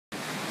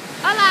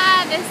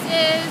this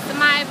is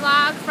my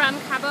vlog from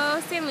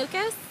Cabo, San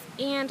Lucas,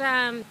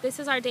 and this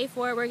is our day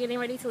 4. We're getting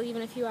ready to leave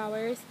in a few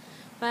hours,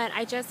 but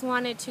I just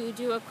wanted to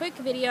do a quick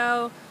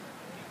video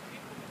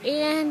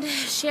and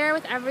share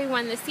with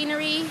everyone the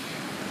scenery.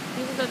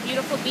 These are the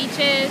beautiful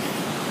beaches,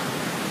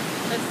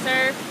 the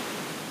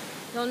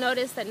surf. You'll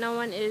notice that no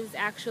one is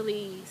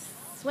actually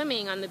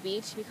swimming on the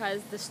beach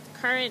because the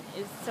current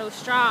is so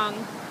strong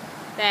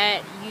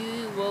that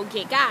you will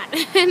get got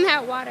in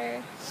that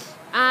water.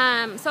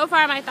 So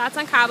far, my thoughts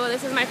on Cabo.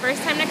 This is my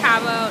first time to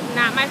Cabo,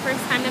 not my first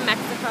time to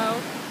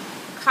Mexico.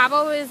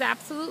 Cabo is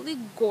absolutely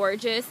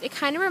gorgeous. It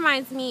kind of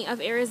reminds me of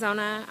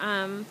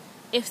Arizona.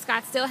 If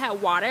Scottsdale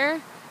had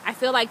water, I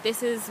feel like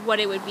this is what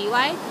it would be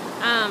like.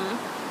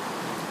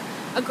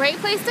 A great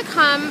place to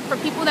come for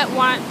people that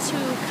want to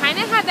kind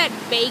of have that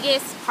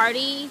Vegas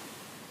party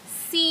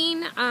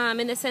scene,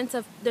 in the sense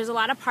of there's a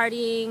lot of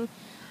partying.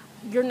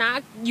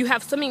 You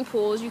have swimming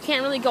pools. You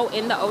can't really go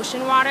in the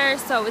ocean water,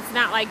 so it's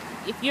not like,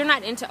 if you're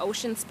not into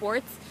ocean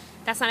sports,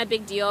 that's not a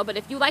big deal. But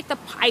if you like the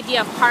idea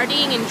of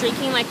partying and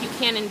drinking like you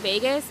can in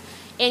Vegas,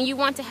 and you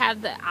want to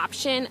have the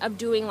option of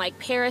doing like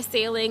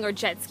parasailing or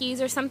jet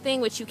skis or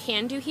something, which you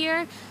can do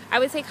here, I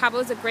would say Cabo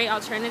is a great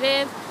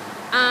alternative.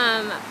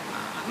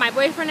 My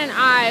boyfriend and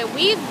I,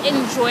 we've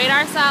enjoyed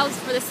ourselves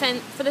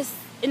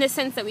in the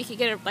sense that we could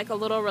get a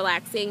little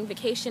relaxing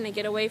vacation and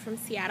get away from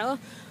Seattle.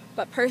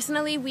 But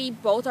personally, we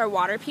both are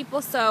water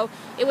people, so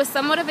it was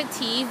somewhat of a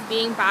tease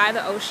being by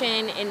the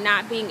ocean and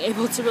not being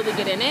able to really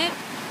get in it.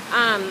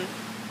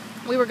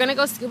 We were going to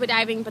go scuba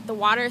diving, but the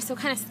water is so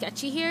kind of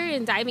sketchy here,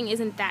 and diving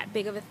isn't that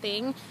big of a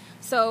thing.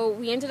 So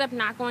we ended up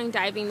not going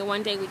diving the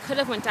one day we could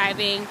have went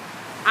diving.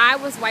 I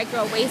was white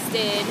girl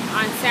wasted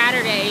on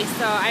Saturday,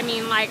 so I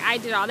mean, like, I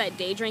did all that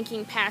day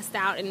drinking, passed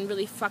out, and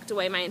really fucked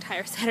away my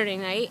entire Saturday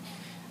night.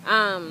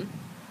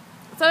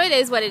 So it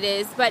is what it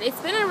is, but it's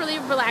been a really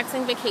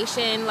relaxing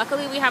vacation.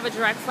 Luckily, we have a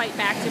direct flight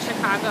back to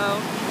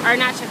Chicago, or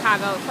not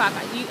Chicago, fuck,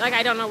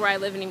 I don't know where I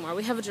live anymore.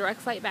 We have a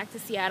direct flight back to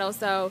Seattle,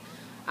 so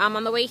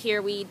on the way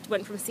here, we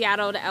went from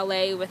Seattle to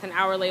LA with an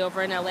hour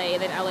layover in LA,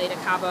 then LA to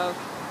Cabo.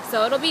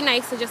 So it'll be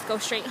nice to just go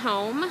straight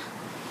home.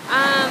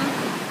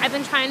 I've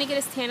been trying to get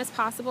as tan as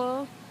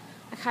possible.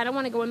 I kind of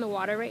want to go in the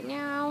water right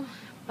now,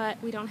 but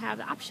we don't have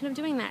the option of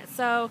doing that.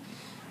 So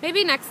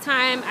maybe next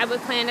time I would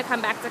plan to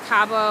come back to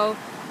Cabo.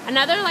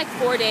 Another like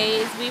 4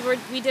 days.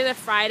 We did a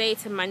Friday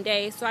to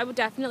Monday, so I would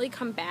definitely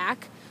come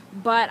back,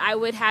 but I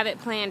would have it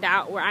planned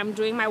out where I'm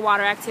doing my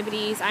water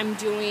activities. I'm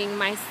doing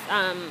my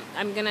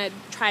I'm gonna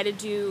try to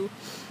do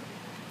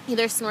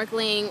either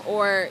snorkeling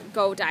or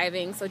go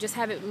diving, so just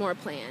have it more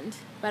planned.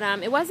 But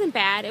it wasn't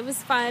bad. It was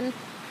fun.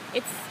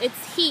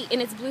 It's heat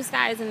and it's blue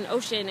skies and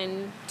ocean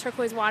and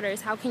turquoise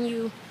waters. How can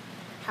you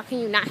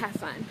not have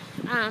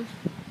fun?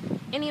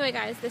 Anyway,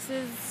 guys, this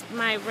is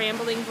my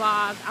rambling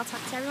vlog. I'll talk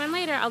to everyone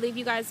later. I'll leave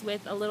you guys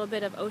with a little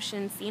bit of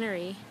ocean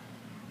scenery.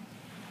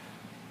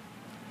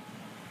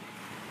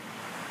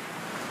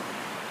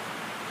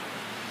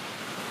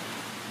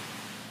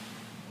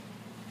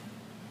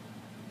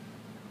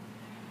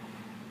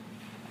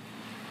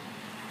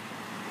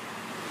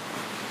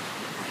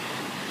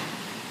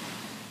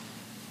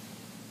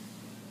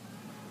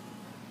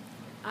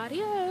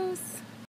 Adios.